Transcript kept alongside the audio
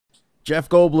Jeff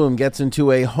Goldblum gets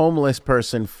into a homeless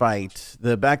person fight.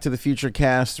 The Back to the Future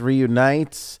cast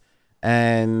reunites,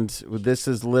 and this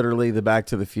is literally the Back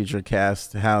to the Future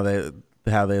cast, how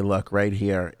they look right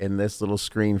here in this little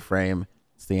screen frame.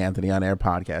 It's the Anthony on Air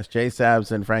podcast. Jay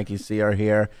Sabs and Frankie C are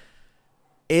here.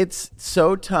 It's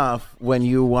so tough when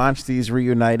you watch these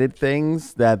reunited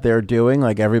things that they're doing,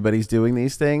 like everybody's doing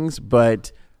these things,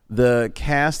 but the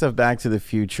cast of Back to the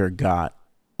Future got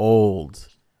old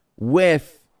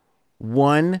with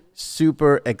one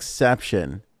super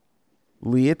exception.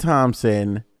 Leah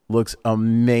Thompson looks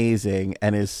amazing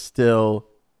and is still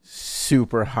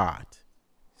super hot.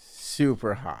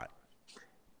 Super hot.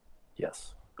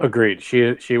 Yes. Agreed. She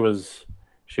was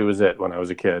it when I was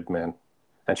a kid, man.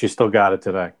 And she still got it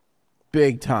today.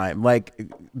 Big time. Like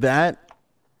that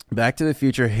Back to the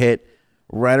Future hit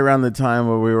right around the time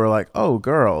where we were like, oh,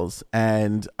 girls.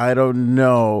 And I don't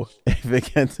know if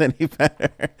it gets any better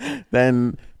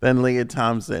than Leah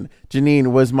Thompson.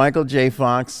 Janine, was Michael J.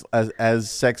 Fox as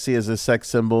sexy as a sex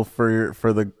symbol for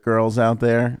the girls out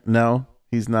there? No,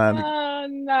 he's not.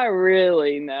 Not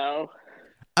really, no.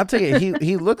 I'll tell you,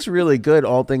 he looks really good,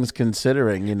 all things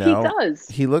considering, you know. He does.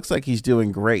 He looks like he's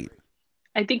doing great.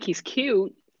 I think he's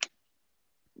cute,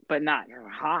 but not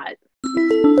hot.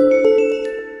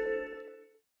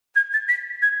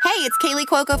 Hey, it's Kaylee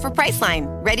Cuoco for Priceline.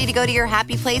 Ready to go to your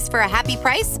happy place for a happy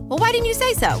price? Well, why didn't you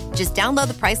say so? Just download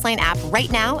the Priceline app right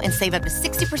now and save up to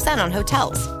 60% on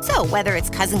hotels. So whether it's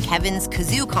Cousin Kevin's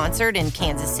Kazoo Concert in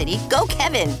Kansas City, go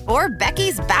Kevin, or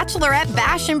Becky's Bachelorette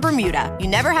Bash in Bermuda, you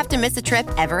never have to miss a trip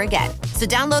ever again. So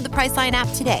download the Priceline app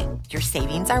today. Your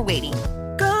savings are waiting.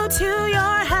 Go to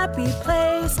your happy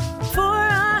place for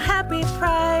a happy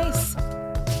price.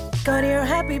 Go to your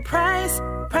happy price,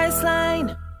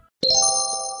 Priceline.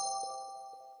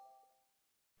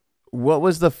 What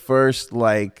was the first,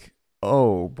 like,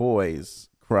 oh, boys,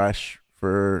 crush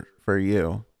for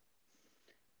you?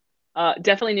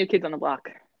 Definitely New Kids on the Block.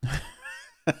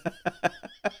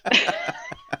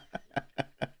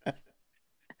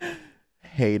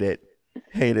 Hate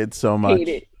it so much. Hate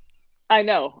it. I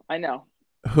know.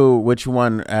 Who? Which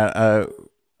one? I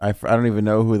don't even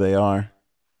know who they are.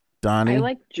 Donnie? I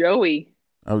like Joey.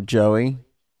 Oh, Joey.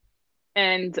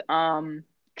 And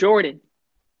Jordan.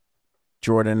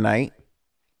 Jordan Knight.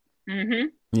 Mm-hmm.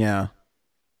 Yeah.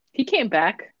 He came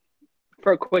back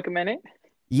for a quick minute.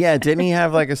 Yeah, didn't he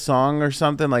have like a song or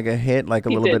something, like a hit, like a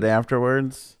little bit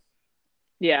afterwards?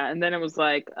 Yeah, and then it was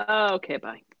like, oh, okay,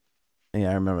 bye. Yeah,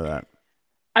 I remember that.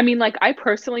 I mean, like, I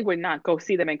personally would not go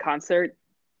see them in concert.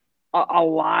 A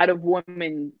lot of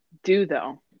women do,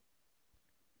 though.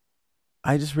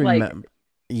 I just remember.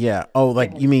 Yeah. Oh,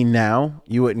 like, you mean now?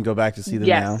 You wouldn't go back to see them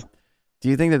now? Do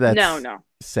you think that's no.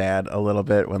 sad a little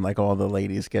bit when, like, all the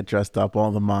ladies get dressed up, all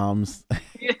the moms?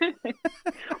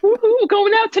 Woohoo,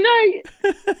 going out tonight.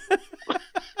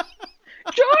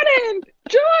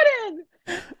 Jordan.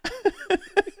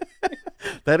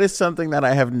 That is something that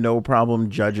I have no problem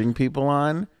judging people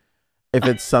on. If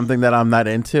it's something that I'm not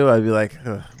into, I'd be like,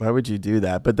 why would you do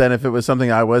that? But then if it was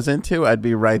something I was into, I'd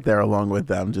be right there along with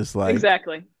them, just like.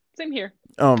 Exactly. Same here.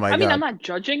 Oh, my God. I mean, I'm not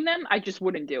judging them. I just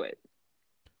wouldn't do it.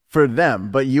 For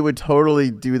them, but you would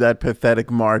totally do that pathetic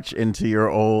march into your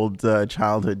old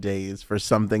childhood days for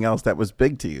something else that was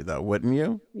big to you, though, wouldn't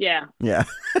you? Yeah. Yeah.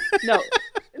 No,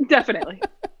 definitely.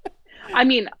 I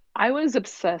mean, I was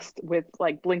obsessed with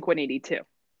like Blink-182.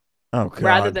 Oh, God.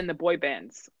 Rather than the boy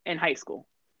bands in high school.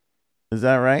 Is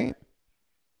that right?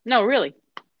 No, really.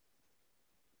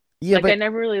 Yeah, like, I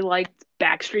never really liked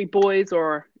Backstreet Boys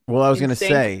or. Well, I was going to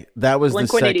say that was the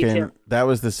second. Blink-182. That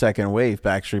was the second wave.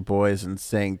 Backstreet Boys and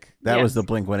Sync. That was the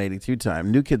Blink-182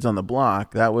 time. New Kids on the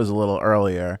Block. That was a little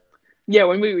earlier. Yeah,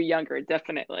 when we were younger,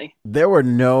 definitely. There were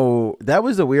no. That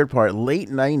was the weird part. Late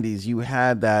 '90s, you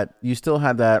had that. You still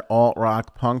had that alt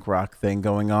rock, punk rock thing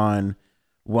going on,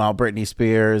 while Britney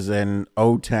Spears and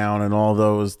O-Town and all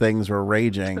those things were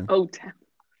raging. O-Town.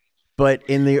 But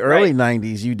in the early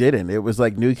 90s, you didn't. It was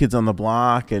like New Kids on the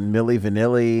Block and Milli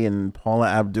Vanilli and Paula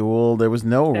Abdul. There was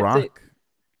no rock,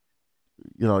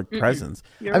 presence.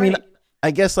 I mean,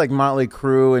 I guess like Motley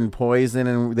Crue and Poison,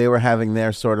 and they were having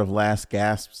their sort of last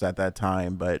gasps at that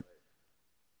time, but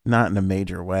not in a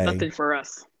major way. Nothing for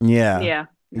us. Yeah. Yeah.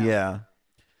 No. Yeah.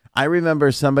 I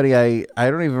remember somebody, I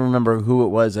don't even remember who it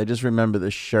was. I just remember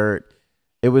the shirt.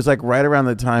 It was like right around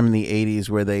the time in the 80s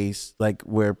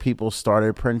where people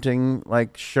started printing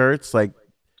like shirts, like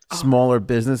smaller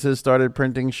businesses started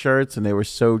printing shirts, and they were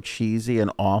so cheesy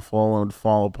and awful and would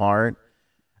fall apart.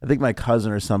 I think my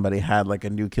cousin or somebody had like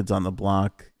a New Kids on the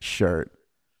Block shirt,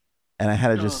 and I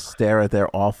had to just stare at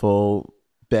their awful,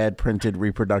 bad printed,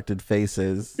 reproduced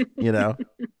faces, you know?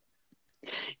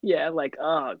 Yeah, like,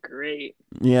 oh, great.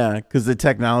 Yeah, because the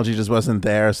technology just wasn't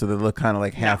there, so they look kind of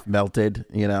like half melted,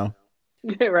 you know.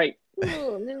 Right.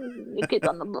 Oh, new kids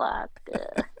on the block.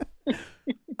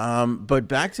 But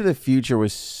Back to the Future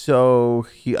was so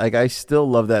like I still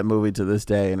love that movie to this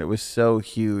day, and it was so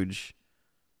huge.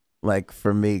 Like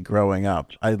for me growing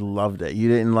up, I loved it. You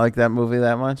didn't like that movie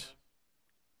that much?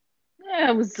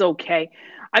 Yeah, it was okay.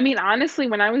 I mean, honestly,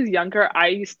 when I was younger, I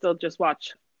used to just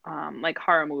watch like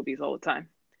horror movies all the time.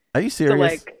 Are you So serious?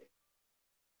 like,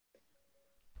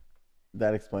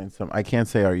 That explains some. I can't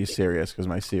say "Are you serious?" because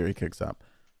my Siri kicks up.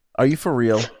 Are you for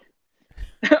real?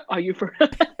 are you for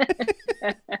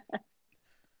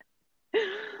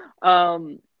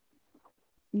um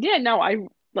yeah, no, I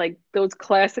like those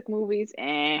classic movies,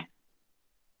 And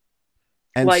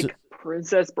like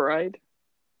Princess Bride.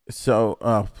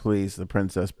 oh please, The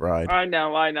Princess Bride. I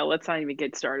know. Let's not even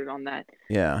get started on that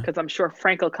Yeah, because I'm sure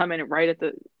Frank will come in right at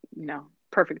the,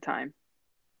 perfect time.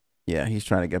 yeah, he's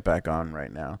trying to get back on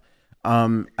right now.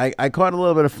 I caught a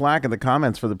little bit of flack in the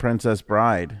comments for The Princess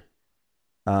Bride.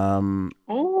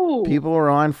 Oh, People are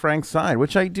on Frank's side,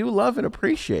 which I do love and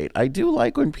appreciate. I do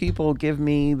like when people give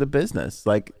me the business.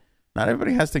 Like, not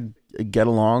everybody has to get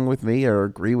along with me or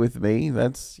agree with me.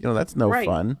 That's no Right.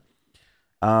 fun.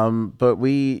 But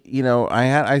I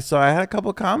had a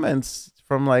couple comments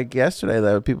from like yesterday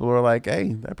that people were like,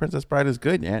 "Hey, that Princess Bride is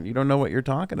good, man. You don't know what you're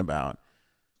talking about."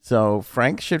 So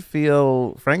Frank should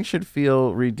feel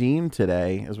redeemed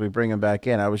today as we bring him back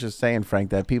in. I was just saying, Frank,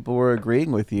 that people were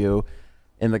agreeing with you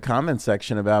in the comment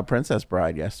section about Princess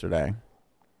Bride yesterday.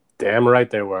 Damn right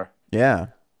they were. Yeah.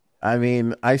 I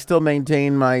mean, I still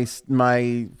maintain my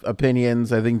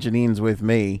opinions. I think Janine's with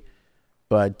me,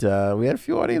 but we had a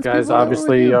few audience You guys people that were with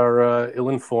obviously you. are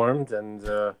ill-informed and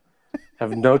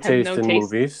have no taste no in taste.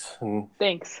 movies, and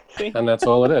thanks. See? and that's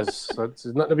all it is. So it's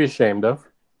nothing to be ashamed of.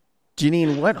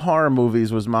 Janine, what horror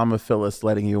movies was Mama Phyllis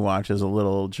letting you watch as a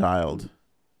little child?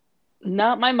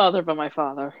 Not my mother, but my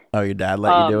father. Oh, your dad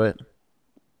let you do it?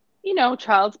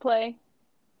 Child's Play,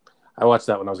 I watched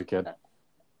that when I was a kid.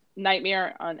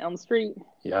 Nightmare on Elm Street,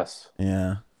 Yes.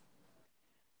 Yeah.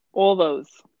 all those.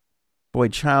 Boy,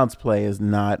 Child's Play is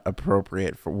not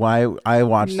appropriate for why I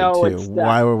watched No, it it's too. not.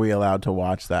 Why were we allowed to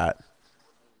watch that?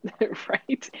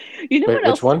 Right? You know Wait, what which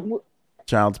else? one?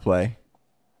 Child's Play.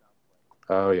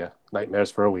 Oh yeah, Nightmares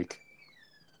for a Week.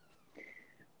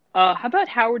 How about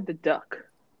Howard the Duck?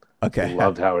 Okay.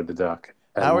 Loved Howard the Duck.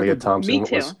 And Howard Leah the- Thompson Me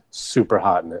too. was super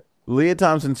hot in it. Leah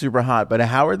Thompson super hot, but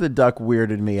Howard the Duck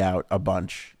weirded me out a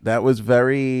bunch. That was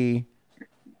very.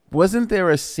 Wasn't there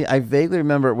a scene? I vaguely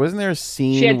remember. Wasn't there a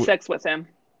scene? She had sex with him.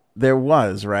 There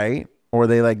was, right? Or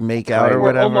they like make out or Or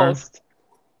whatever. Almost. Ah.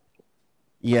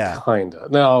 Yeah. Kinda.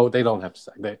 No, they don't have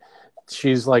sex.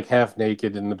 She's like half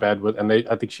naked in the bed with, and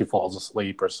I think she falls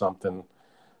asleep or something.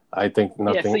 I think Yeah,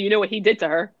 nothing. so you know what he did to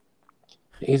her.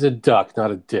 He's a duck,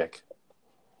 not a dick.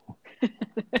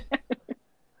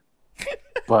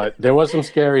 But there was some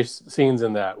scary scenes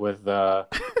in that with the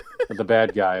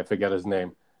bad guy. I forget his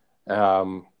name.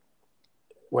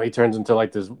 When he turns into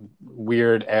like this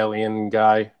weird alien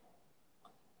guy,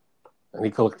 and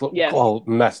he looks Yes. all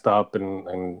messed up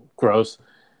and gross.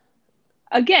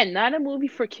 Again, not a movie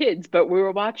for kids, but we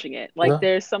were watching it. Like, No.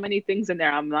 there's so many things in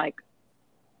there. I'm like,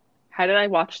 how did I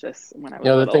watch this when I was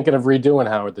They're little? thinking of redoing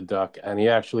Howard the Duck, and he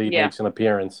actually Yeah. makes an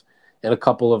appearance in a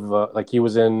couple of like he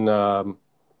was in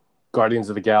Guardians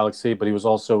of the Galaxy, but he was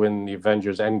also in the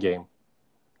Avengers Endgame.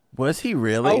 Was he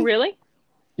really? Oh, really?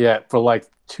 Yeah, for like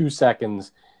 2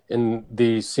 seconds in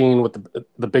the scene with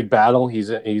the big battle. He's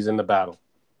in the battle.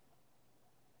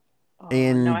 Oh,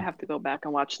 In- now I have to go back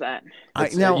and watch that.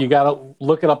 You gotta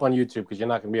look it up on YouTube because you're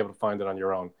not gonna be able to find it on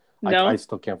your own. No? I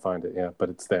still can't find it. Yeah, but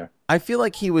it's there. I feel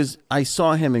like I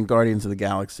saw him in Guardians of the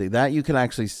Galaxy. That you can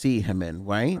actually see him in,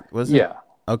 right? Was it? Yeah.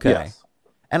 Okay. Yes.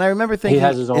 And I remember thinking, He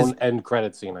has his own end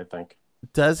credit scene, I think.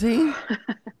 does he?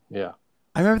 Yeah.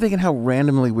 I remember thinking how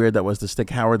randomly weird that was to stick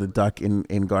Howard the Duck in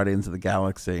Guardians of the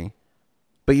Galaxy.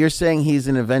 But you're saying he's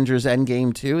in Avengers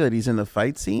Endgame too? That he's in the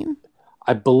fight scene?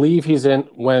 I believe he's in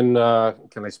when.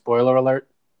 Can I spoiler alert?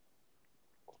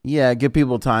 Yeah, give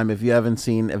people time. If you haven't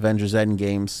seen Avengers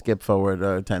Endgame, skip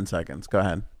forward 10 seconds. Go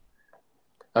ahead.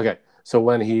 Okay, so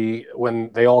when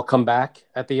they all come back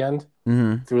at the end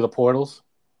through the portals,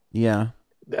 Yeah.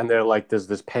 and they're like there's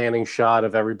this panning shot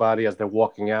of everybody as they're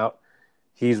walking out.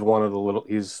 He's one of the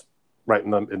he's right in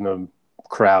the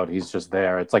crowd. He's just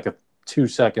there. It's like a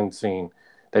 2-second scene.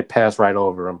 They pass right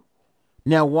over him.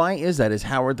 Now, why is that? Is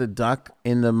Howard the Duck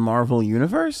in the Marvel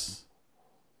Universe?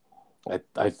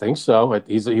 I think so.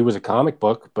 He was a comic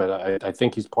book, but I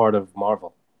think he's part of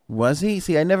Marvel. Was he?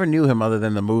 See, I never knew him other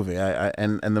than the movie.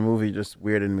 And the movie just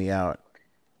weirded me out.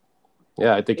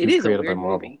 Yeah, I think It he's is a created by weird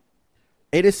Marvel. movie.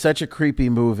 It is such a creepy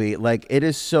movie. Like, it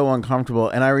is so uncomfortable.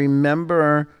 And I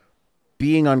remember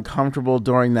being uncomfortable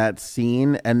during that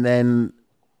scene, and then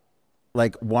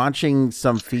like watching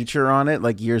some feature on it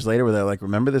like years later where they're like,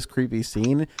 remember this creepy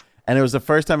scene? And it was the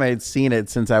first time I had seen it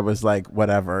since I was like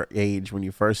whatever age when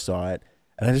you first saw it.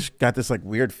 And I just got this like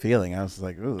weird feeling. I was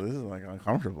like, ooh, this is like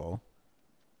uncomfortable.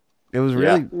 It was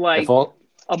really Like If,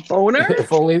 a boner?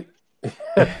 if only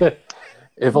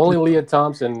if only Leah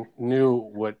Thompson knew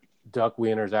what duck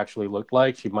wieners actually looked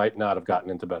like, she might not have gotten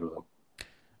into bed with him.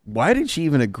 Why did she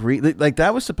even agree? Like,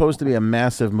 that was supposed to be a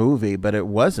massive movie, but it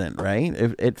wasn't, right?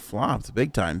 It flopped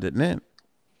big time, didn't it?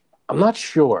 I'm not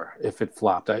sure if it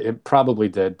flopped. It probably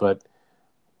did, but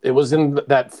it was in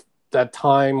that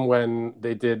time when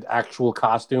they did actual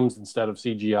costumes instead of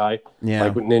CGI, Yeah.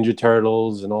 like with Ninja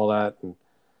Turtles and all that. And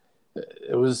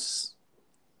it was.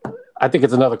 I think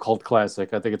it's another cult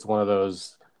classic. I think it's one of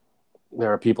those.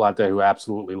 There are people out there who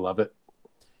absolutely love it.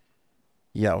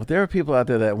 Yeah, well, there are people out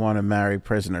there that want to marry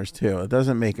prisoners too. It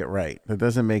doesn't make it right. It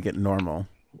doesn't make it normal.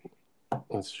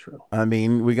 That's true. I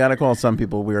mean, we got to call some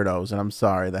people weirdos, and I'm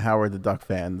sorry, the Howard the Duck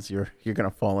fans, you're going to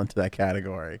fall into that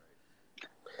category.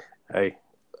 Hey,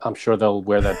 I'm sure they'll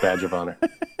wear that badge of honor.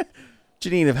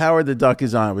 Janine, if Howard the Duck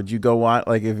is on, would you go watch?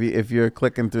 Like, if you're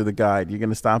clicking through the guide, you're going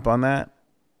to stop on that?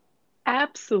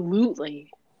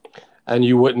 Absolutely. And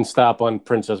you wouldn't stop on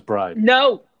Princess Bride.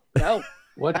 No.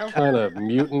 What kind of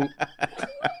mutant?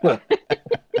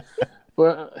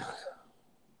 Well,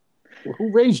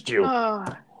 who raised you?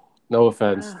 No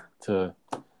offense to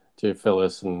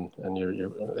Phyllis and your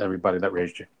everybody that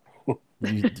raised you.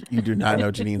 You do not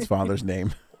know Janine's father's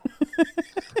name.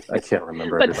 I can't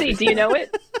remember. But see, do you know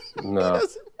it? No.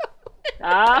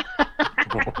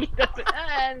 He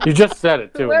doesn't. You just said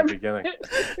it too in the beginning.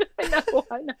 I know.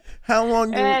 How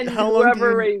long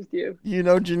Whoever raised you. You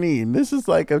know Janine? This is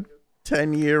like a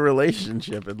 10-year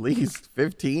relationship, at least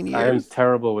 15 years. I am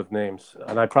terrible with names,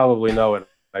 and I probably know it.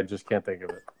 I just can't think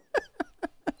of it.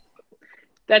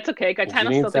 That's okay. Gaetano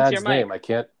still Janine's thinks dad's you're name. Mike. I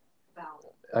can't.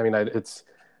 I mean, it's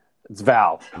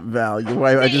Val. Val, your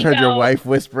wife. I just heard your wife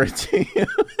whisper it to you.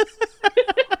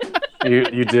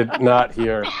 You did not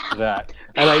hear that,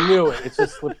 and I knew it. It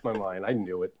just slipped my mind. I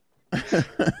knew it.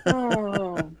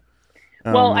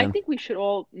 Well, I think we should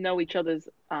all know each other's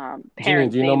parents'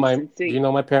 Janine, do you know names. do you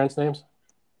know my parents' names?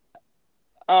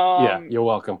 Yeah, you're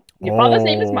welcome. Your father's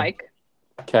name is Mike,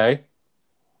 Okay.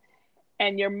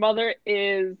 and your mother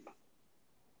is.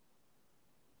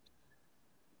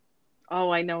 Oh,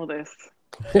 I know this.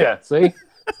 Yeah. See,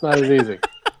 it's not as easy.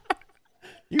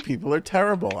 You people are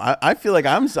terrible. I feel like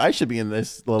I should be in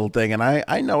this little thing, and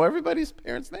I know everybody's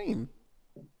parents' name.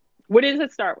 What does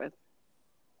it start with?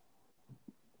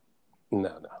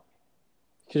 No.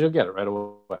 Because you'll get it right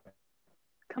away.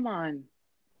 Come on.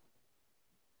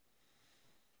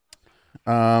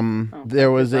 There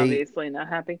was obviously not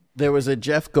happy. There was a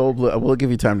Jeff Goldblum. We'll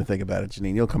give you time to think about it,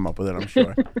 Janine. You'll come up with it, I'm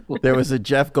sure. There was a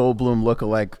Jeff Goldblum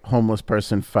lookalike homeless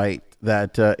person fight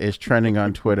that is trending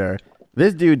on Twitter.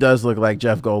 This dude does look like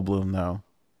Jeff Goldblum, though,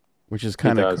 which is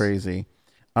kind of crazy.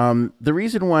 The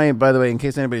reason why, by the way, in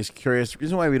case anybody's curious, the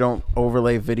reason why we don't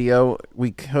overlay video,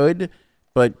 we could,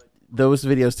 but those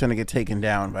videos tend to get taken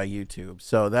down by YouTube.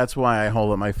 So that's why I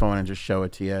hold up my phone and just show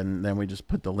it to you, and then we just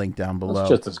put the link down below. It's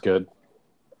just as good.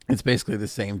 It's basically the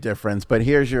same difference. But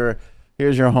here's your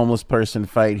homeless person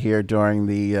fight here during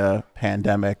the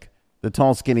pandemic. The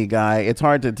tall, skinny guy. It's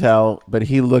hard to tell, but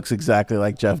he looks exactly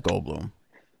like Jeff Goldblum.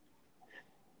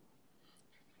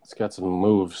 It's got some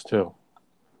moves too.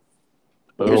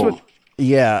 Boom.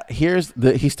 He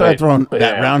started throwing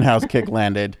that roundhouse kick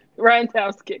landed.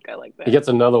 Roundhouse kick, I like that. He gets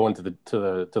another one to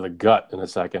the gut in a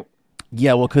second.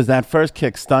 Yeah, well, because that first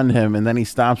kick stunned him, and then he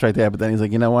stops right there. But then he's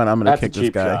like, you know what? I'm going to kick this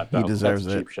guy. Shot, he deserves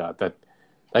That's a it. cheap shot.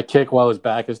 That kick while his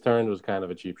back is turned was kind of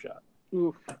a cheap shot.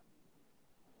 Oof.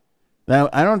 Now,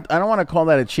 I don't want to call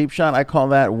that a cheap shot. I call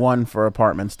that one for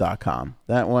apartments.com.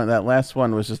 That last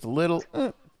one was just a little.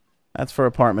 That's for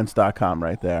apartments.com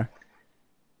right there.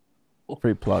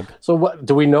 Free plug. So what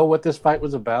do we know what this fight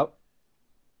was about?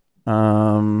 I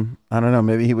don't know.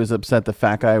 Maybe he was upset the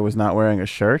fat guy was not wearing a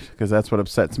shirt, because that's what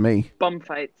upsets me. Bum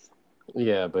fights.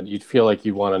 Yeah, but you'd feel like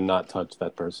you want to not touch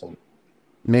that person.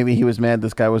 Maybe he was mad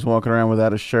this guy was walking around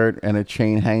without a shirt and a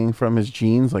chain hanging from his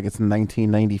jeans like it's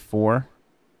 1994.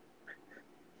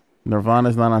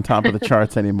 Nirvana's not on top of the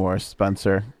charts anymore,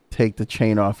 Spencer. Take the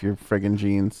chain off your friggin'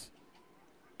 jeans.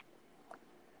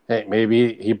 Hey,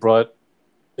 maybe he brought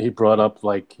up,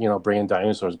 like, bringing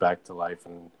dinosaurs back to life,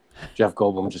 and Jeff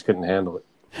Goldblum just couldn't handle it.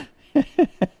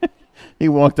 He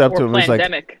walked up to Or him and was like,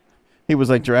 pandemic. he was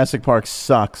like, Jurassic Park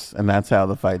sucks, and that's how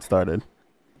the fight started.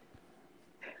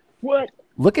 What?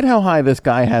 Look at how high this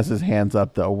guy has his hands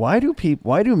up, though. Why do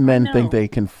men think know. they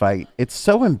can fight? It's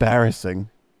so embarrassing.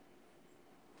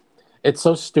 It's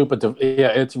so stupid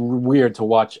it's weird to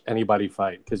watch anybody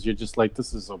fight because you're just like,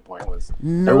 this is so pointless.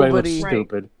 Everybody looks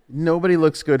stupid. Nobody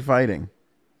looks good fighting.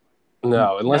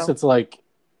 No, unless No. it's like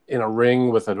in a ring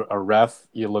with a ref,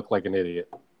 you look like an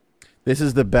idiot. This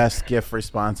is the best GIF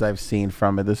response I've seen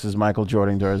from it. This is Michael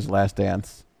Jordan during his Last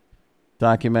Dance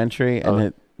documentary,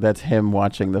 and that's him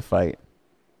watching the fight.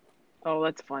 Oh,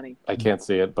 that's funny. I can't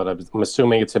see it, but I'm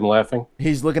assuming it's him laughing.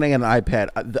 He's looking at an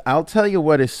iPad. I'll tell you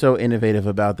what is so innovative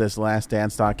about this Last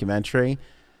Dance documentary.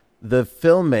 The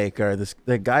filmmaker,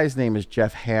 the guy's name is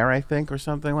Jeff Hare, I think, or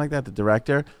something like that, the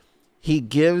director.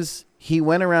 He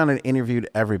went around and interviewed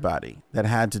everybody that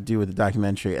had to do with the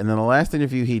documentary. And then the last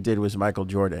interview he did was Michael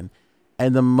Jordan.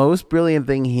 And the most brilliant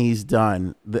thing he's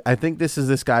done, I think this is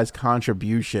this guy's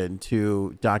contribution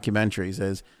to documentaries,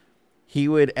 is he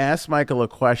would ask Michael a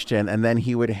question and then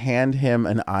he would hand him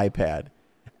an iPad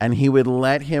and he would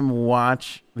let him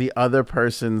watch the other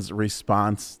person's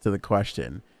response to the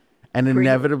question. And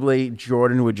inevitably,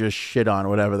 Jordan would just shit on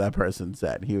whatever that person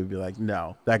said. He would be like,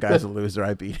 no, that guy's a loser.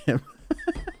 I beat him.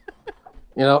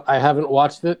 I haven't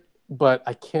watched it, but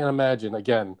I can't imagine.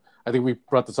 Again, I think we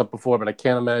brought this up before, but I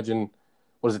can't imagine,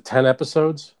 what is it, 10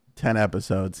 episodes? 10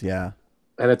 episodes, yeah.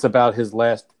 And it's about his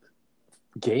last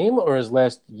game or his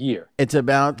last year? It's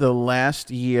about the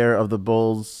last year of the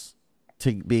Bulls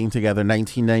being together,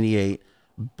 1998.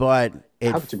 But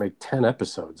how did you make 10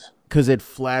 episodes? Because it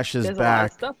flashes There's back. A lot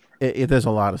of stuff. There's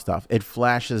a lot of stuff. It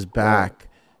flashes back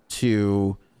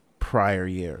to prior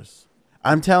years.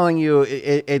 I'm telling you,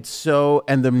 it's so,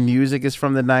 and the music is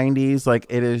from the 90s. Like,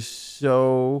 it is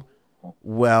so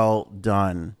well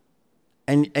done.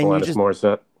 And you just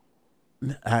Morissette.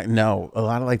 no, a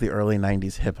lot of like the early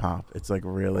 90s hip hop. It's like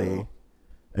really,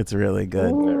 it's really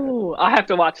good. Ooh, I have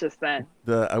to watch this then.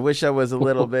 I wish I was a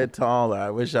little bit taller.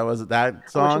 I wish I was that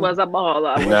song. Which was a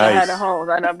baller. Wish I had a hole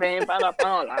and a vein for the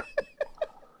baller.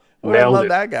 I Nailed love it.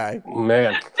 that guy.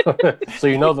 Man. So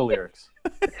you know the lyrics.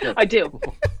 I do.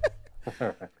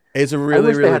 It's a I really,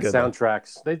 wish really they had good.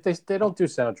 soundtracks. They don't do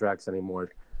soundtracks anymore.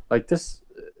 Like this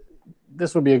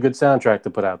would be a good soundtrack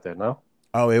to put out there, no?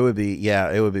 Oh, it would be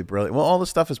brilliant. Well, all the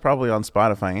stuff is probably on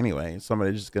Spotify anyway.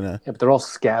 Somebody's just gonna. Yeah, but they're all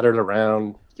scattered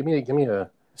around. Give me a.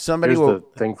 Somebody Here's will. the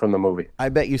thing from the movie. I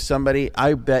bet you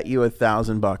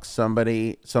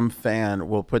 $1,000. Some fan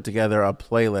will put together a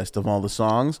playlist of all the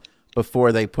songs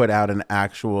before they put out an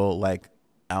actual like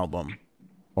album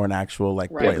or an actual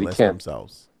like playlist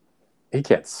themselves. He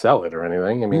can't sell it or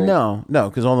anything. I mean, No,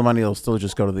 because all the money will still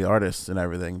just go to the artists and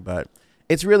everything. But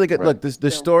it's really good. Right. Look,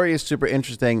 the story is super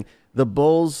interesting. The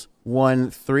Bulls won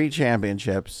 3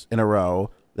 championships in a row.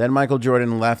 Then Michael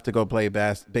Jordan left to go play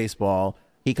baseball.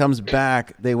 He comes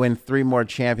back. They win 3 more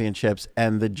championships.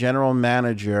 And the general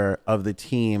manager of the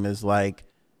team is like,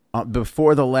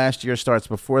 before the last year starts,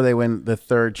 before they win the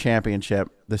third championship,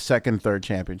 the third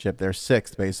championship, they're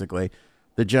 6th basically.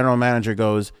 The general manager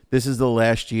goes, this is the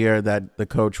last year that the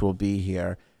coach will be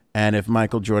here. And if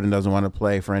Michael Jordan doesn't want to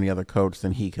play for any other coach,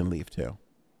 then he can leave too.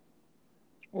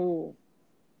 Ooh.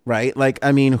 Right? Like,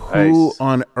 I mean, who Nice.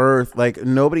 on earth, like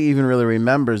nobody even really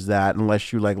remembers that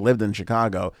unless you like lived in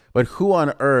Chicago. But who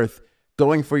on earth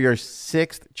going for your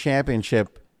 6th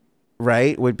championship,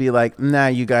 right, would be like, nah,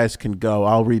 you guys can go.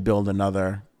 I'll rebuild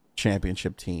another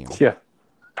championship team. Yeah.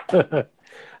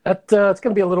 It's going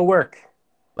to be a little work.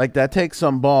 Like that takes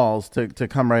some balls to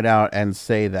come right out and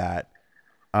say that.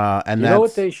 And You know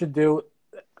what they should do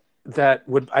that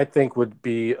I think would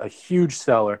be a huge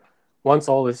seller once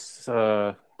all this,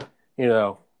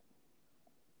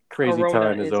 crazy Corona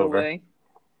time is over. away.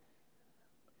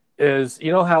 Is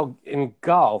how in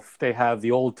golf they have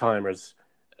the old timers,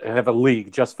 have a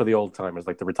league just for the old timers,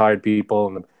 like the retired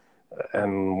people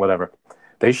and whatever.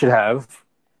 They should have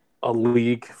a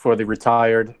league for the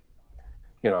retired,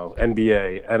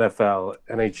 NBA, NFL,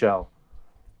 NHL,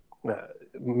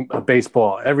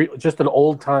 baseball, just an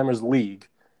old timers league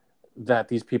that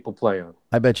these people play on.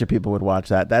 I bet you people would watch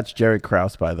that. That's Jerry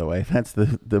Krause, by the way. That's the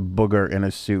booger in a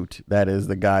suit. That is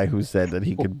the guy who said that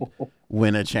he could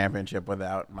win a championship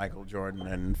without Michael Jordan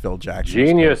and Phil Jackson.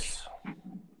 Genius.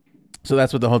 So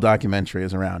that's what the whole documentary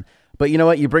is around. But you know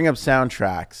what? You bring up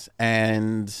soundtracks,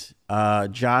 and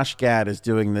Josh Gad is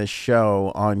doing this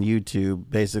show on YouTube,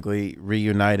 basically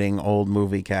reuniting old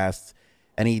movie casts.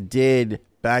 And he did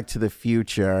Back to the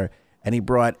Future, and he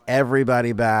brought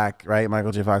everybody back, right?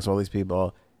 Michael J. Fox, all these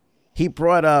people. He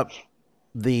brought up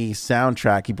the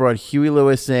soundtrack. He brought Huey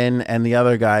Lewis in and the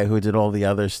other guy who did all the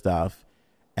other stuff.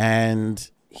 And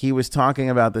he was talking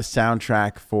about the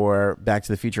soundtrack for Back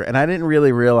to the Future. And I didn't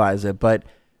really realize it, but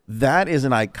that is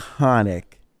an iconic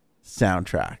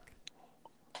soundtrack.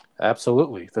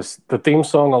 Absolutely. The theme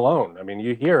song alone. I mean,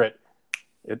 you hear it,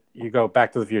 you go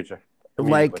Back to the Future.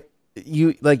 Like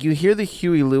you hear the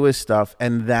Huey Lewis stuff,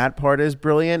 and that part is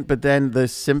brilliant. But then the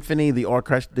symphony, the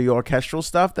orchestral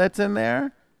stuff that's in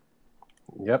there,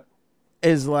 yep,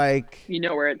 is like, You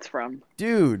know where it's from.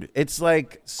 dude. It's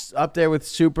like up there with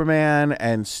Superman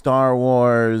and Star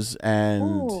Wars and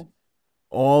Ooh.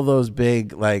 all those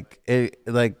big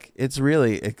it's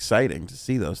really exciting to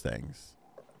see those things.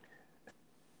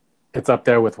 it's up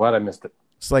there with what? I missed it.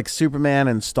 It's like Superman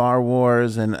and Star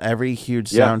Wars and every huge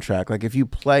soundtrack. Like if you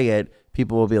play it,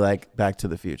 people will be like Back to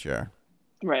the Future.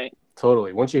 Right.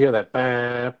 Totally. Once you hear that,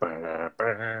 bah, bah,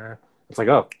 bah, it's like,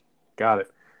 oh, got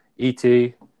it.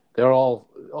 E.T. They're all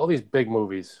these big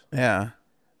movies. Yeah.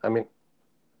 I mean,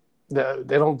 they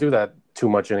don't do that too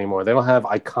much anymore. They don't have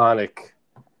iconic.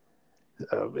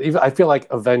 Even I feel like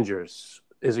Avengers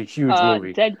is a huge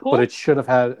movie, Deadpool? but it should have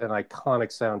had an iconic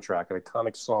soundtrack, an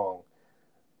iconic song.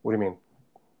 What do you mean?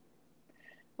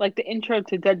 Like the intro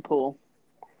to Deadpool.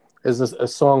 Is this a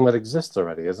song that exists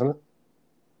already? Isn't it?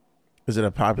 Is it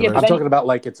a popular? Yeah, I'm but talking about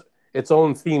like its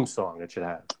own theme song. It should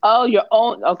have. Oh, your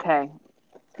own. Okay.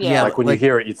 Yeah. Like when you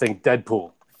hear it, you think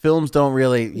Deadpool. Films don't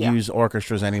really use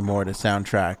orchestras anymore to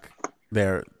soundtrack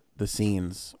the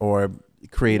scenes or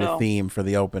create a theme for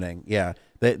the opening. Yeah.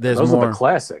 There's Those more are the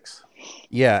classics.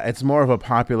 Yeah, it's more of a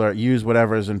popular use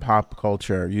whatever's in pop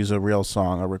culture. Use a real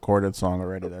song, a recorded song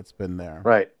already that's been there.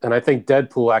 Right. And I think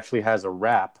Deadpool actually has a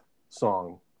rap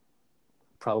song,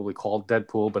 probably called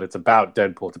Deadpool, but it's about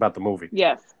Deadpool. It's about the movie.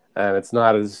 Yes. And it's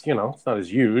not as, it's not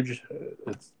as huge.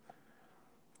 It's,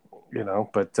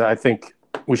 but I think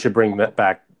we should bring that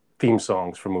back, theme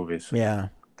songs for movies. Yeah.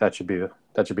 That should be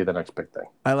the next big thing.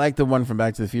 I like the one from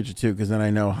Back to the Future too, because then I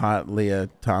know hot Leah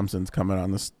Thompson's coming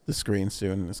on the screen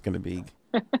soon. It's gonna be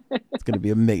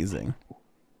amazing.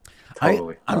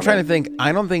 Totally. I'm trying to think.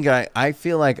 I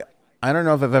feel like I don't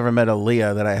know if I've ever met a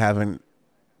Leah that I haven't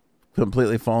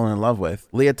completely fallen in love with.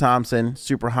 Leah Thompson,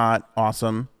 super hot,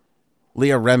 awesome.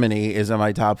 Leah Remini is in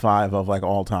my top 5 of like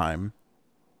all time.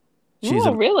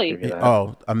 Really?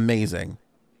 Amazing.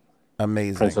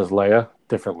 Princess Leia,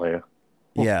 different Leia.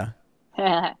 Yeah.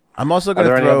 I'm also Are going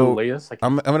there to any other throw. Leias?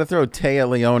 I'm going to throw Taya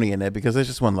Leone in it because there's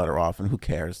just one letter off, and who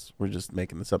cares? We're just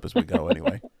making this up as we go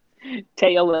anyway.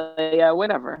 Taya Leia,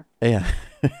 whatever. Yeah,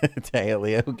 Taya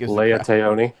Leia. Who gives Leia a crap?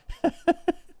 Teoni.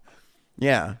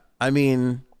 Yeah, I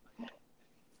mean,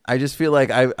 I just feel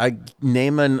like I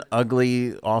name an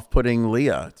ugly, off-putting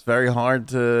Leah. It's very hard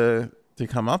to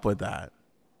come up with that.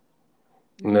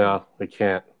 No, they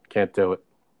can't do it.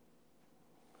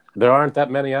 There aren't that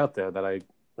many out there that I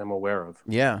am aware of.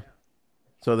 Yeah.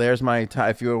 So there's my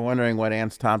if you were wondering what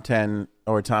Ant's top 10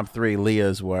 or top 3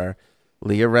 Leahs were,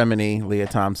 Leah Remini, Leah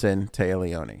Thompson, Taya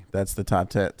Leone. That's the top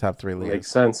 3 Leahs.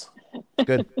 Makes sense.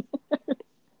 Good.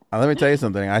 Let me tell you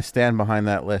something. I stand behind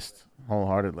that list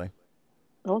wholeheartedly.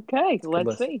 Okay, let's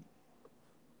list. see.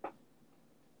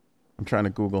 I'm trying to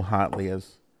Google hot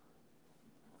Leahs.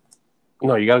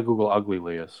 No, you got to Google ugly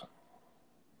Leahs.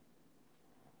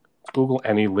 Google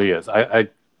any Leahs. I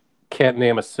can't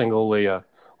name a single Leah.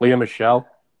 Leah Michelle?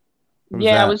 Who's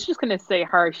Yeah, that? I was just gonna say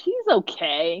her. She's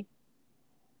okay.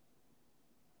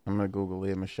 I'm going to Google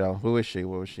Leah Michelle. Who is she?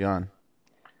 What was she on?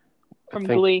 From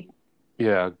think- Glee.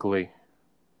 Yeah, Glee.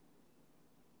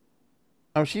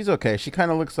 Oh, she's okay. She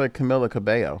kind of looks like Camila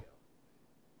Cabello.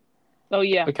 Oh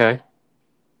yeah. Okay.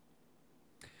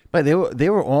 But they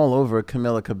were all over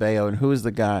Camila Cabello. And who is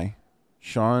the guy?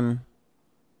 Shawn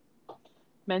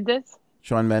Mendes?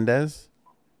 Mendes?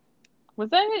 Was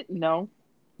that it? No.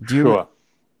 Do you, Sure.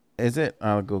 Is it?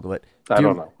 I'll Google it. I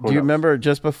don't know. Who Do you knows? remember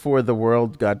just before the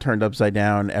world got turned upside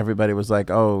down, everybody was like,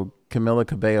 "Oh, Camila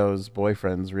Cabello's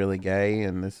boyfriend's really gay,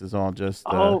 and this is all just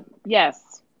Oh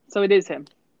yes. So it is him.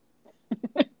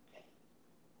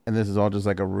 and this is all just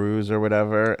like a ruse or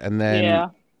whatever." And then Yeah.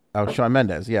 Shawn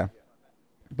Mendes, yeah.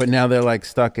 But now they're like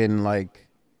stuck in like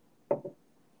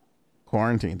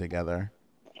quarantine together.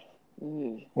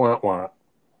 Wah, wah.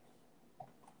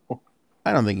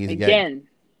 I don't think he's gay. Again.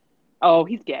 Oh,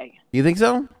 he's gay. You think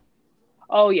so?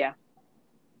 Oh yeah.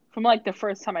 From like the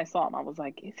first time I saw him, I was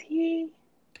like, is he?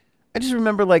 I just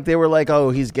remember like they were like, "Oh,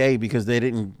 he's gay" because they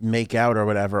didn't make out or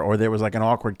whatever, or there was like an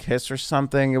awkward kiss or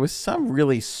something. It was some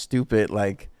really stupid,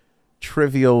 like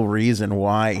trivial reason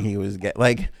why he was gay.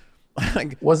 Like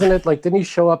Wasn't it like, didn't he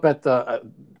show up at the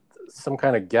some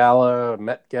kind of gala,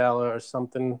 Met Gala or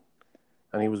something?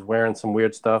 and he was wearing some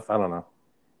weird stuff. I don't know.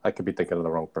 I could be thinking of the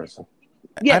wrong person.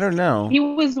 Yes, I don't know. He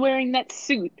was wearing that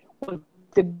suit with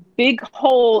the big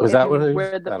hole Was in that what it is?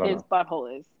 where I don't his know.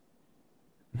 butthole is.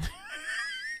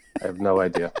 I have no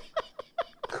idea.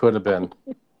 Could have been.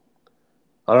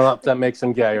 I don't know if that makes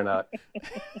him gay or not.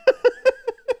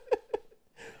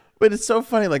 But it's so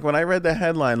funny. Like when I read the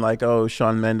headline, like, "Oh,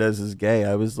 Shawn Mendes is gay,"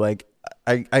 I was like,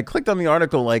 I clicked on the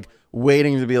article, like,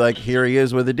 waiting to be like, "Here he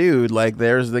is with a dude." Like,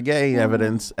 there's the gay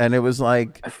evidence, and it was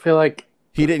like I feel like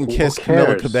he didn't who kiss cares?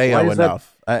 Camila Cabello Why is that-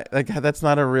 enough. Like that's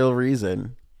not a real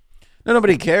reason. No,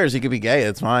 nobody cares. He could be gay.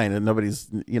 It's fine, and nobody's.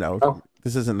 Oh.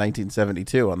 This isn't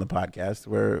 1972 on the podcast.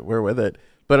 We're with it.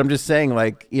 But I'm just saying,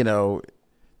 like, the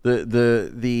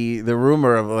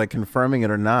rumor of like confirming it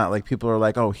or not, like people are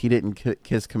like, oh, he didn't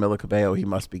kiss Camila Cabello, he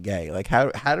must be gay. Like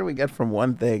how do we get from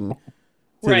one thing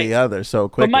to Right. the other so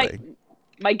But quickly?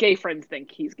 my gay friends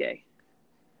think he's gay.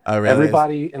 Oh, really?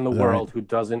 everybody in the Is that world right? who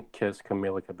doesn't kiss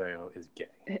Camila Cabello is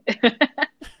gay.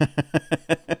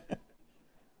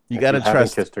 You If got to you haven't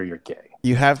trust. kissed her, you're gay.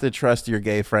 You have to trust your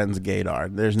gay friend's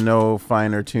gaydar. There's no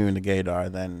finer tune to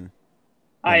gaydar than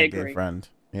I a agree. gay friend.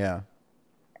 Yeah,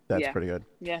 that's Yeah. pretty good.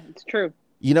 Yeah, it's true.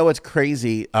 You know what's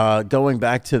crazy? Going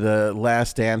back to the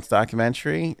Last Dance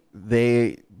documentary,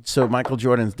 so Michael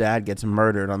Jordan's dad gets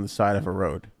murdered on the side of a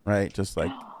road, right? Just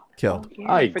like killed. Oh,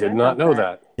 yeah, I forgot did not about know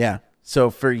that. Yeah. So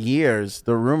for years,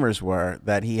 the rumors were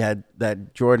that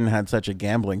Jordan had such a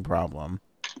gambling problem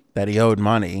that he owed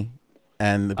money,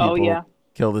 and the people Oh, yeah.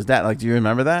 killed his dad. Like, do you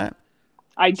remember that?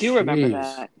 I do remember Jeez.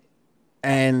 that.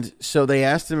 And so they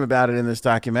asked him about it in this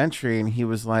documentary, and he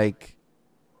was like,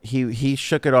 he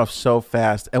shook it off so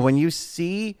fast. And when you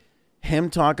see him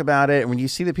talk about it, and when you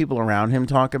see the people around him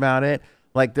talk about it,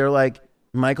 like they're like,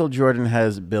 Michael Jordan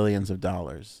has billions of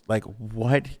dollars. Like,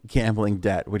 what gambling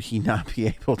debt would he not be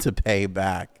able to pay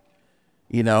back?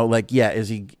 Like, yeah, is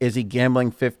he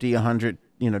gambling 50, 100,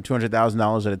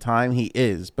 $200,000 at a time? He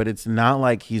is, but it's not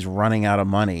like he's running out of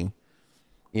money.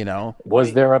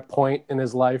 Was there a point in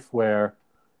his life where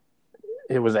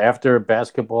it was after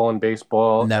basketball and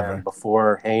baseball Never. and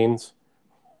before Haynes?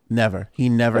 Never. He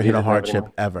never But he hit a didn't have hardship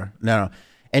anyone? ever. No.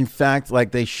 In fact,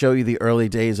 like they show you the early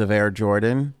days of Air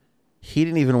Jordan, he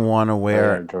didn't even want to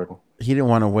wear Jordan. he didn't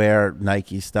want to wear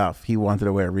Nike stuff. He wanted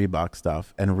to wear Reebok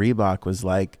stuff. And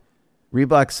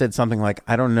Reebok said something like,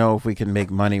 I don't know if we can make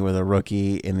money with a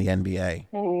rookie in the NBA.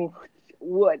 Oh,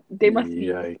 what? They must be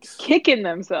Yikes. kicking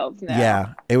themselves now.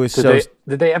 Yeah. It was Did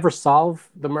they ever solve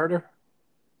the murder?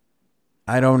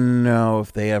 I don't know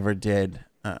if they ever did.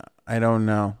 I don't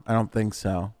know. I don't think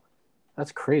so.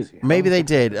 That's crazy. Maybe they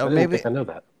did. I Oh, didn't maybe think I know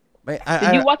that.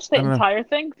 Did you watch the I don't know. entire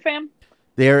thing, fam?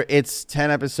 It's 10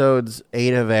 episodes,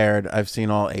 8 have aired. I've seen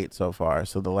all 8 so far,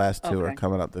 so the last 2 are Okay.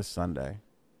 coming up this Sunday.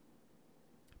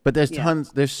 But there's Yeah.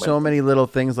 tons, there's so many little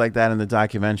things like that in the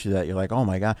documentary that you're like, oh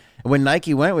my God. And when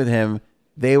Nike went with him,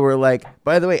 they were like,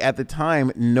 by the way, at the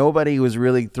time, nobody was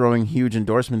really throwing huge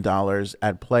endorsement dollars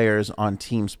at players on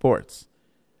team sports.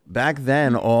 Back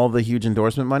then, all the huge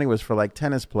endorsement money was for like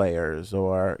tennis players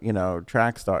or,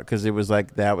 track star, because it was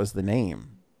like, that was the name.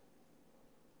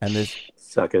 And this,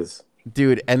 Suckers.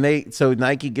 dude, so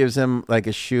Nike gives him like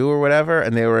a shoe or whatever,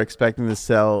 and they were expecting to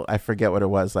sell, I forget what it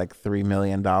was, like $3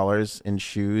 million in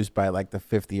shoes by like the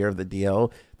 5th year of the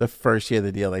deal. The first year of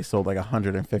the deal, they sold like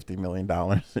 $150 million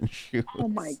in shoes. Oh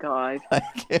my god!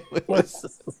 Like it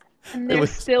was, And they're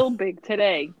was- still big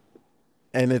today.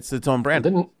 and it's its own brand.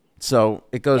 Didn't So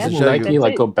it goes to Yeah, show Nike you. That's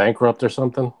like it. go bankrupt or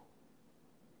something?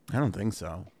 I don't think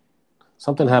so.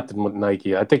 Something happened with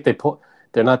Nike. I think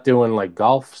they're not doing like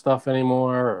golf stuff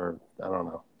anymore, or I don't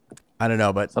know, I don't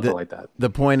know, but something like that. the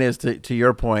point is, to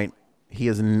your point, he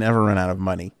has never run out of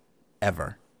money,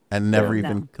 ever, and never Yeah.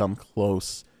 even come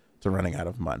close to running out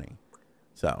of money.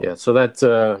 So Yeah, so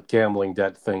that gambling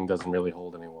debt thing doesn't really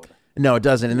hold any water. no, it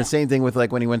doesn't. And the same thing with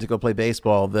like when he went to go play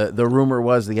baseball. The rumor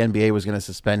was the NBA was going to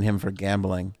suspend him for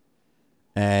gambling,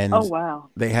 and Oh wow!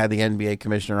 they had the NBA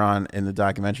commissioner on in the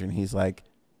documentary, and he's like,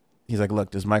 look,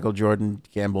 does Michael Jordan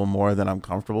gamble more than I'm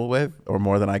comfortable with, or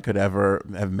more than I could ever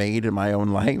have made in my own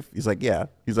life? He's like, yeah.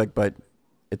 He's like, but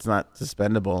it's not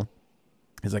suspendable.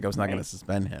 He's like, I was not going to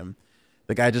suspend him.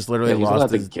 The guy just literally Yeah, he's allowed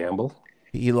lost to his. gamble.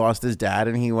 He lost his dad,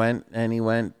 and he went,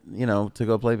 to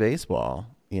go play baseball.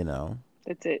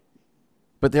 That's it.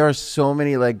 But there are so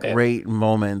many like great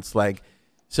moments. Like,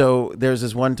 so there's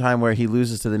this one time where he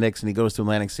loses to the Knicks and he goes to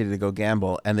Atlantic City to go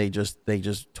gamble, and they just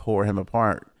tore him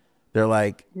apart. They're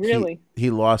like, Really? he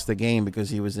lost the game because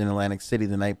he was in Atlantic City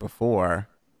the night before,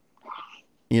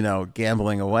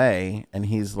 gambling away, and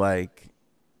he's like,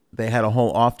 they had a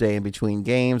whole off day in between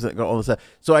games and all this stuff.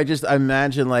 So I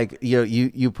imagine like,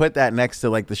 you put that next to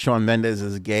like the Shawn Mendes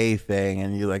is gay thing,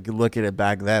 and you like look at it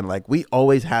back then. Like we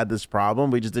always had this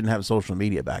problem. We just didn't have social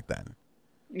media back then.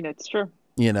 That's true.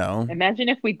 You know, Imagine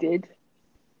if we did.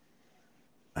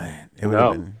 It would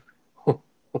have been.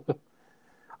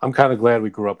 I'm kind of glad we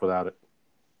grew up without it.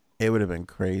 It would have been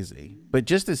crazy. But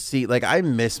just to see, like, I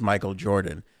miss Michael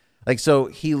Jordan. Like, so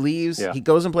he leaves, he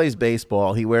goes and plays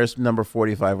baseball. He wears number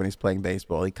 45 when he's playing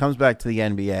baseball. He comes back to the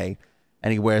NBA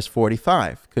and he wears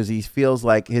 45 because he feels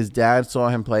like his dad saw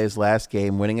him play his last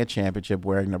game, winning a championship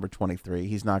wearing number 23.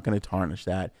 He's not going to tarnish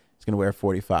that. He's going to wear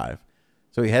 45.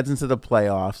 So he heads into the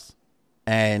playoffs,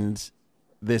 and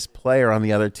this player on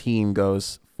the other team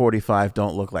goes, 45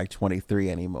 don't look like 23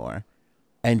 anymore.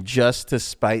 And just to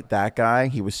spite that guy,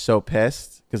 he was so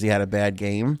pissed because he had a bad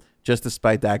game. Just to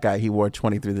spite that guy, he wore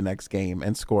 23 the next game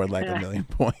and scored like 1,000,000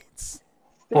 points.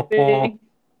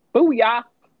 Booyah.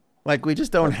 Like we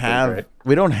just don't have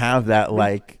that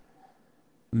like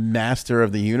master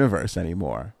of the universe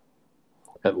anymore.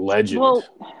 That legend. Well,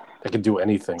 that can do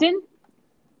anything.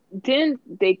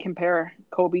 Didn't they compare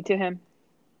Kobe to him?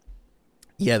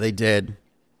 Yeah, they did.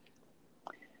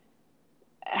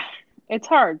 It's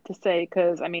hard to say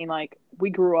because, I mean, like, we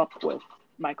grew up with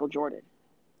Michael Jordan.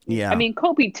 Yeah. I mean,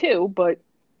 Kobe too, but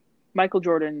Michael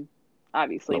Jordan,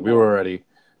 obviously. No, we were already.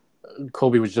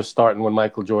 Kobe was just starting when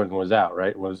Michael Jordan was out,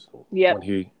 right? When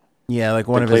he like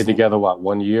one of played his together. What,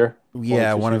 1 year?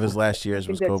 Yeah, one of his last years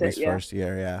was that's Kobe's it, yeah. first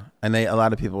year. Yeah, and a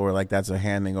lot of people were like, "That's a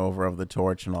handing over of the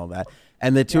torch and all that."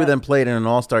 And the two of them played in an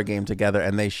All-Star game together,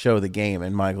 and they show the game.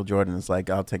 And Michael Jordan is like,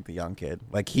 "I'll take the young kid."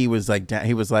 Like he was like,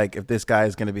 if this guy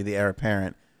is going to be the heir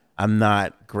apparent, I'm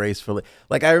not gracefully.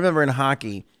 Like I remember in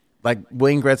hockey, like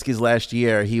Wayne Gretzky's last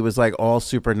year, he was like all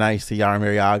super nice to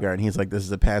Jaromir Jagr, and he's like, "This is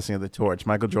the passing of the torch."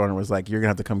 Michael Jordan was like, "You're gonna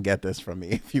have to come get this from me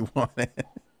if you want it."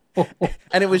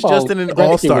 And it was just in an Gretzky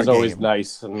All-Star was game. always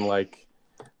nice and like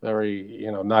very,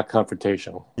 not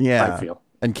confrontational. Yeah, I feel.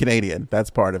 And Canadian. That's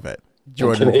part of it.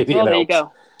 Jordan. Canadian Well, there you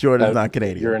helps. go. Jordan's not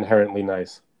Canadian. You're inherently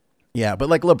nice. Yeah, but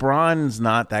like LeBron's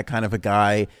not that kind of a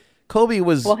guy. Kobe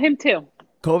was. Well, him too.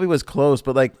 Kobe was close,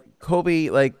 but Kobe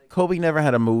never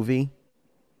had a movie.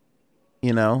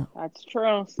 You know, That's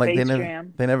true. Space like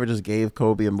Jam. they never just gave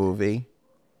Kobe a movie.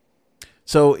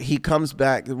 So he comes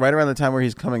back right around the time where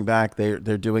he's coming back. They're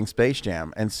doing Space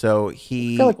Jam, and so I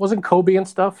feel like wasn't Kobe and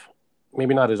stuff.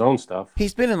 Maybe not his own stuff.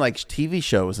 he's been in like TV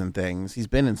shows and things. He's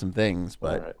been in some things,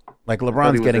 but Right. like thought he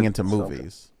LeBron's was getting in into something.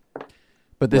 movies.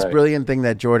 But this Right. brilliant thing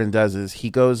that Jordan does is he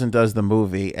goes and does the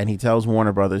movie, and he tells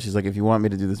Warner Brothers, he's like, "If you want me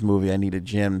to do this movie, I need a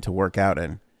gym to work out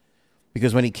in."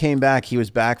 Because when he came back, he was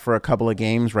back for a couple of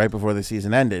games right before the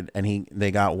season ended, and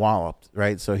they got walloped,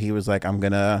 right? So he was like, "I'm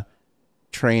gonna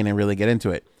train and really get into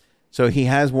it." So he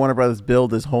has Warner Brothers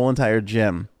build this whole entire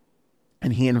gym,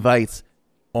 and he invites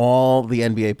all the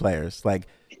NBA players, like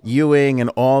Ewing and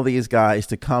all these guys,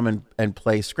 to come and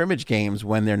play scrimmage games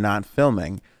when they're not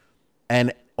filming.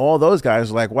 And all those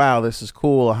guys are like, "Wow, this is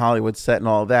cool, a Hollywood set and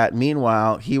all that."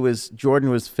 Meanwhile, Jordan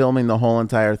was filming the whole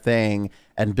entire thing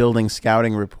and building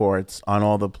scouting reports on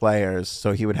all the players,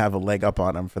 so he would have a leg up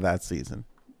on them for that season.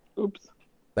 Oops.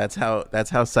 That's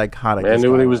how psychotic. Man this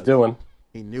knew what guy he was doing.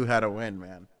 He knew how to win,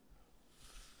 man.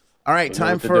 All right, He knew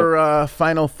time what to for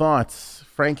final thoughts.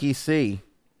 Frankie C.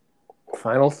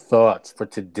 Final thoughts for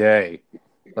today.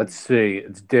 Let's see.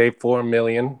 It's day 4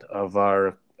 million of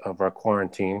our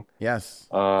quarantine. Yes.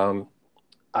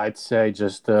 I'd say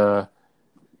just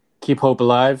keep hope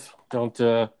alive. Don't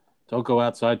go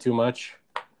outside too much.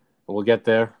 We'll get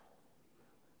there.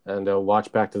 And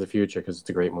watch Back to the Future because it's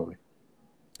a great movie.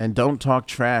 And don't talk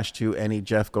trash to any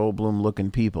Jeff Goldblum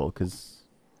looking people, because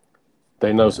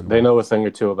They know a thing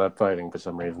or two about fighting for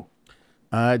some reason.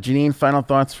 Janine, final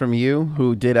thoughts from you,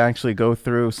 who did actually go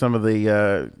through some of the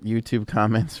YouTube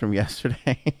comments from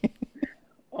yesterday.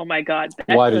 Oh my God.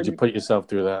 Why did you put yourself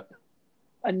through that?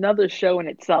 Another show in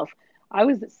itself. I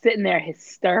was sitting there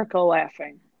hysterical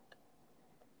laughing.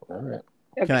 All right.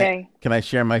 Okay. Can I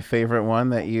share my favorite one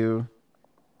that you...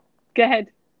 Go ahead.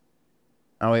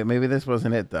 Oh, wait, maybe this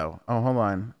wasn't it, though. Oh, hold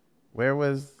on. Where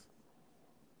was...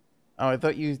 Oh, I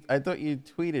thought you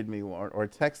tweeted me or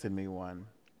texted me one.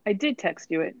 I did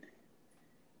text you it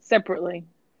separately.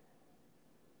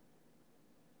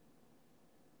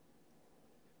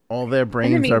 All their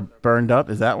brains are burned up.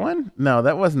 Is that one? No,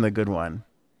 that wasn't a good one.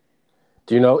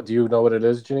 Do you know what it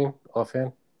is, Janine,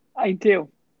 offhand? I do.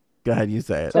 Go ahead, you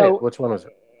say it. Say it. Which one was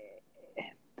it?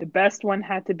 The best one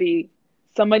had to be,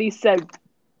 somebody said,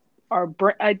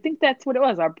 I think that's what it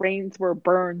was. Our brains were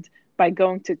burned by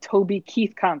going to Toby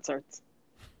Keith concerts.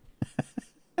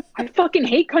 I fucking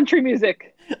hate country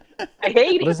music. I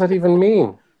hate What it. does that even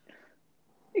mean?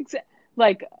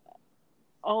 Like,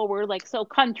 oh, we're like so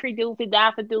country doofy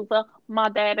daffy doofa, my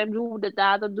dad and do da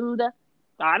da da do da.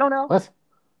 I don't know. What?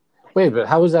 Wait, but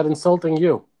how is that insulting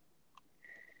you?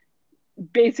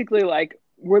 Basically, like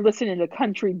we're listening to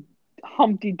country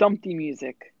Humpty Dumpty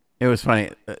music. It was funny.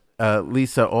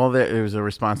 Lisa, it was a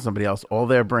response to somebody else. All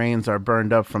their brains are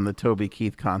burned up from the Toby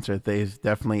Keith concert. They've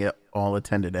definitely all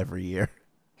attended every year.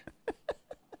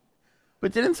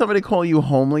 But didn't somebody call you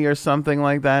homely or something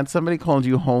like that? Somebody called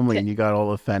you homely and you got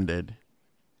all offended.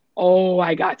 Oh,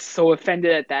 I got so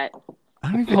offended at that.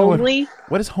 I don't even know Homely?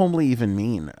 what does homely even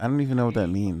mean? I don't even know what that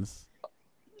means.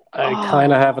 I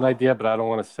kind of have an idea, but I don't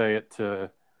want to say it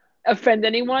to. Offend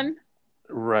anyone?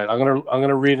 Right. I'm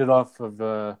gonna read it off of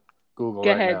Google Go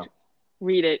right ahead. now.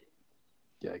 Read it.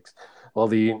 Yikes. Well,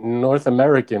 the North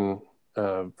American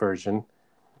version,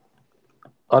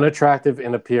 unattractive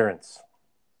in appearance.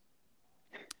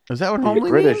 Is that what The homely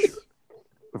British means?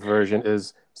 version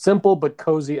is simple but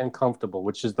cozy and comfortable,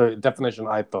 which is the definition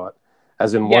I thought,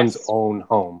 as in Yes. one's own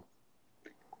home.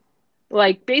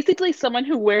 Like basically someone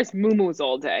who wears muumuus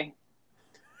all day.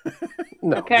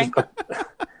 No. Okay.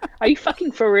 Are you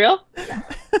fucking for real? Do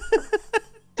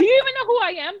you even know who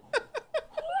I am?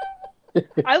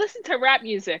 I listen to rap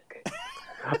music.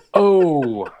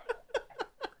 Oh.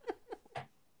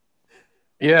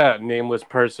 Yeah, nameless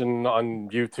person on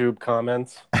YouTube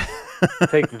comments.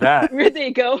 Take that. Where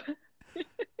they go?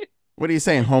 What are you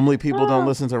saying? Homely people don't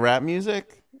listen to rap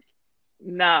music?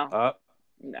 No,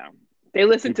 no. They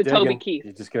listen to Keep Toby digging. Keith.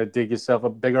 You're just gonna dig yourself a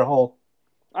bigger hole.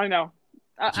 I know.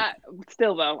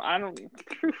 Still though, I don't.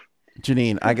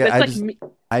 Janine, That's like me.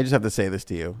 I just have to say this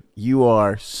to you. You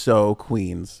are so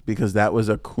Queens because that was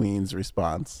a Queens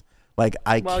response. Like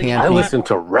Well, can't I know be, what? listen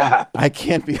to rap. I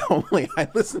can't be homely. I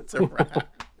listen to rap.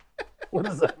 What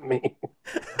does that mean?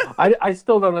 I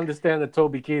still don't understand the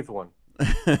Toby Keith one.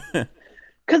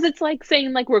 Because it's like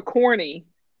saying like we're corny.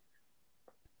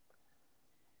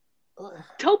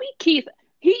 Toby Keith,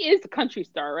 he is a country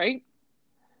star, right?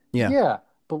 Yeah. Yeah,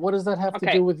 but what does that have to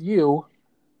Okay. do with you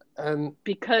and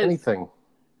Because anything?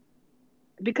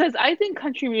 I think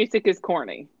country music is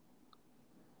corny.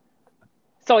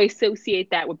 So I associate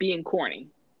that with being corny.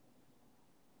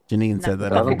 Janine said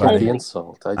that. I don't Nothing get the homely.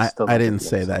 insult. I still don't didn't get the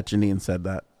say insult. that. Janine said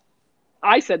that.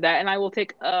 I said that, and I will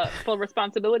take full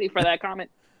responsibility for that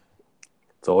comment.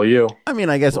 It's all you. I mean,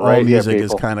 I guess Right all here, music is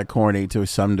people. kind of corny to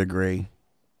some degree.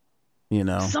 You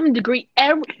know. Some degree.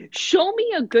 Show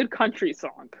me a good country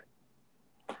song.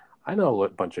 I know a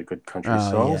bunch of good country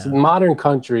Oh, songs. yeah. Modern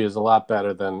country is a lot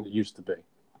better than it used to be.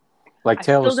 Like I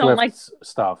Taylor still don't Swift's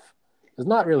stuff. It's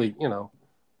not really,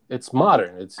 it's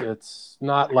modern. It's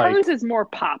not like, Hers is more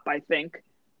pop, I think.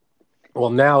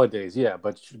 well, nowadays, yeah.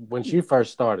 But when she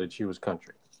first started, she was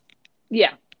country.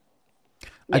 Yeah.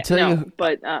 I tell you-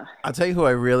 but I'll tell you who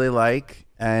I really like,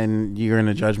 and you're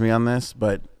gonna judge me on this,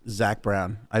 but Zach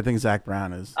Brown. I think Zach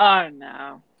Brown is oh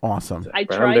no. awesome. I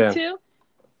Brown tried band. to.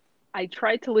 I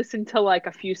tried to listen to like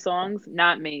a few songs.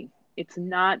 Not me. It's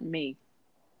not me.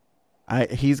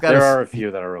 He's got There are a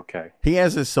few that are okay. he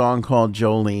has a song called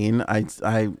Jolene. I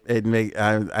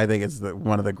think it's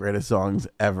one of the greatest songs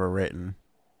ever written.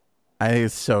 I think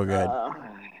it's so good.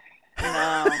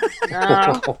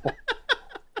 No.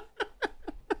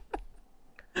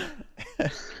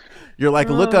 You're like,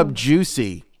 look up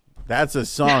Juicy. That's a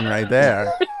song right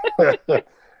there.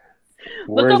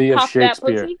 Worthy Look of up Pop That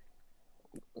Shakespeare. Pussy.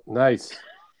 Nice.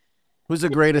 Who's the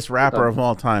greatest rapper of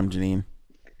all time, Janine?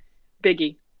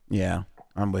 Biggie. Yeah,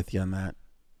 I'm with you on that.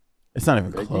 It's not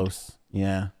even Biggie? close.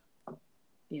 Yeah.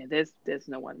 Yeah, there's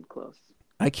no one close.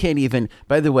 I can't even.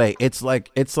 By the way, it's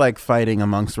like fighting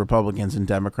amongst Republicans and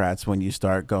Democrats when you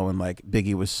start going like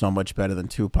Biggie was so much better than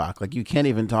Tupac. Like you can't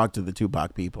even talk to the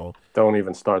Tupac people Don't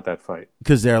even start that fight.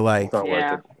 because they're like, It's not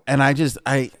Yeah. worth it. and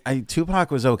I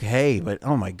Tupac was okay, but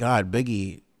oh my God,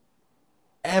 Biggie,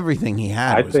 everything he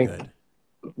had I was think- good.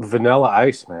 Vanilla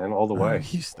Ice, man, all the Oh, way.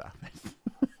 you stop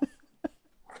it.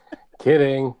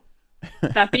 Kidding.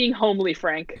 Not being homely,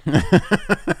 Frank.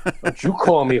 Don't you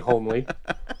call me homely.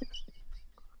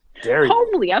 Dare you.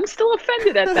 Homely. I'm still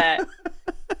offended at that.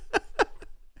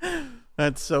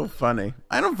 That's so funny.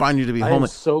 I don't find you to be I am homely.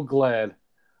 so glad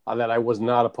that I was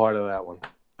not a part of that one.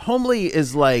 Homely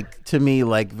is like to me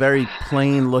like very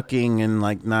plain looking and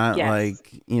like not Yes.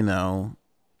 like I don't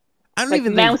Like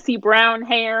even think, mousy brown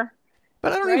hair.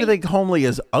 but I don't right? even think homely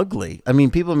is ugly. I mean,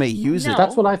 people may use No. it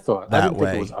That's what I thought. I that didn't way.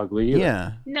 think it was ugly either.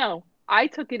 Yeah, No, I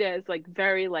took it as like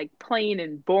very like plain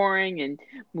and boring and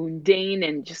mundane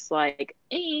and just like,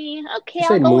 okay, You I'll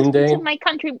say go listen to mundane? my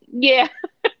country. Yeah.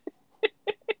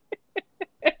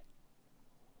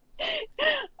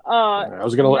 I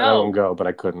was gonna let that one go, but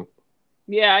I couldn't.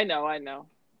 Yeah, I know.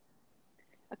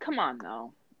 Come on,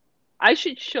 though. I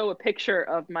should show a picture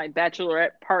of my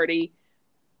bachelorette party,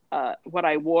 what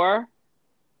I wore.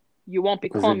 You won't be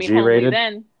calling me homely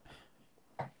then.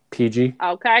 PG?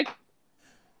 Okay.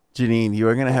 Janine, you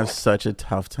are going to have such a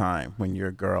tough time when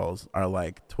your girls are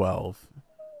like 12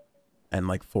 and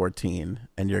like 14.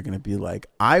 And you're going to be like,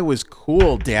 I was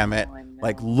cool, damn it.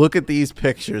 Like, look at these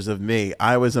pictures of me.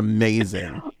 I was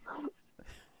amazing.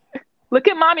 Look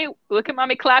at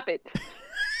mommy clap it.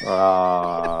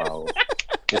 Oh,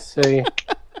 you see?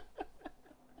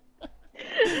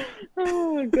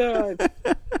 Oh, my God.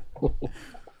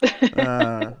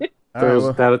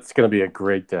 That's going to be a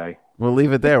great day. We'll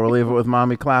leave it there. We'll leave it with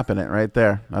mommy clapping it right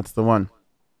there. That's the one.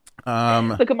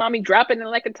 Look at mommy dropping it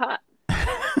like a tot.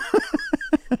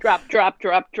 Drop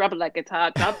it like a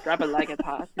tot. Drop it like a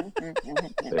tot.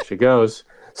 There she goes.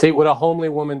 See, would a homely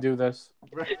woman do this?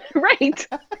 Right.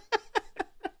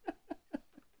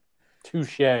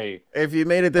 Touche. If you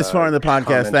made it this far in the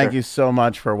podcast, thank you so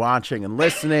much for watching and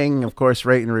listening. Of course,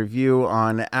 rate and review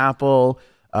on Apple.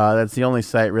 That's the only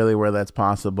site really where that's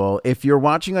possible. If you're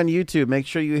watching on YouTube, make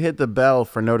sure you hit the bell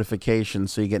for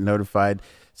notifications so you get notified.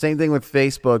 Same thing with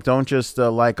Facebook. Don't just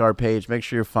like our page. Make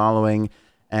sure you're following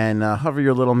and hover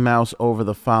your little mouse over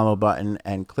the follow button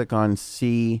and click on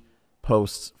See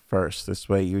Posts First. This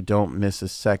way you don't miss a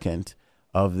second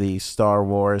of the Star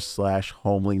Wars /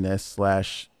 homeliness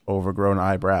 / overgrown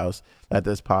eyebrows that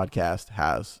this podcast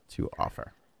has to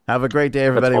offer. Have a great day,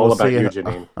 everybody. We'll see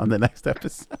you on the next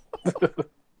episode.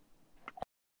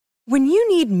 When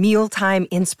you need mealtime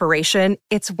inspiration,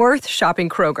 it's worth shopping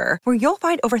Kroger, where you'll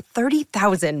find over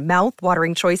 30,000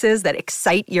 mouth-watering choices that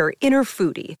excite your inner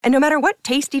foodie. And no matter what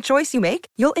tasty choice you make,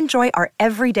 you'll enjoy our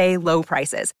everyday low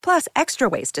prices, plus extra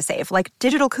ways to save, like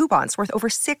digital coupons worth over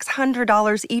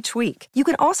 $600 each week. You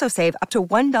can also save up to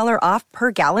 $1 off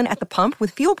per gallon at the pump with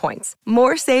fuel points.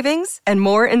 More savings and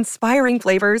more inspiring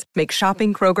flavors make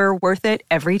shopping Kroger worth it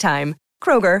every time.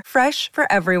 Kroger, fresh for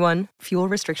everyone. Fuel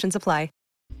restrictions apply.